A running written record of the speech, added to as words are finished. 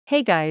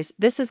Hey guys,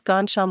 this is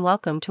Gansham.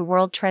 Welcome to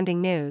World Trending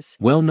News.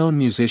 Well-known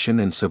musician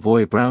and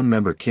Savoy Brown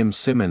member Kim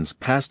Simmonds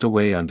passed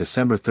away on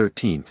December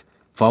 13,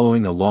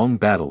 following a long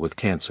battle with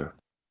cancer.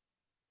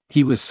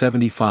 He was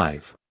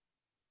 75.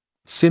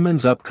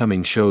 Simmonds'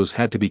 upcoming shows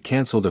had to be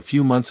cancelled a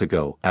few months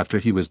ago after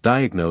he was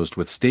diagnosed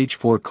with stage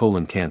 4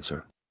 colon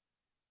cancer.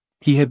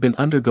 He had been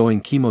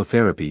undergoing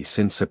chemotherapy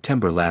since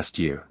September last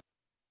year.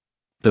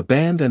 The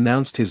band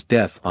announced his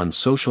death on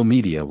social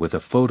media with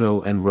a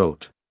photo and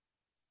wrote,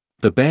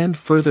 "The band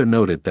further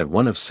noted that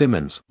one of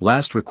Simmonds'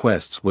 last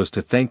requests was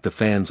to thank the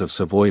fans of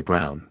Savoy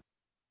Brown."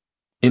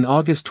 In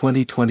August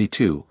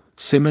 2022,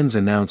 Simmonds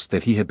announced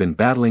that he had been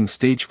battling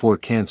stage 4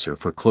 cancer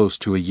for close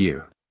to a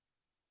year.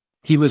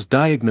 He was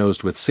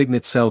diagnosed with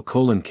signet-cell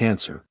colon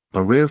cancer,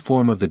 a rare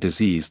form of the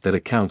disease that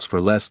accounts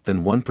for less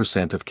than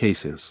 1% of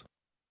cases.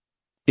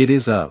 It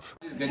is of.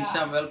 This is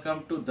Gansham.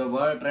 Welcome to the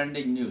World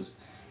Trending News.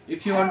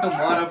 If you want to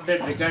more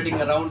update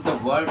regarding around the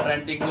World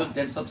Trending News,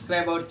 then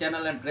subscribe our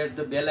channel and press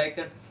the bell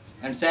icon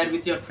and share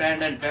with your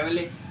friend and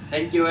family.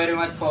 Thank you very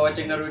much for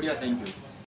watching our video. Thank you.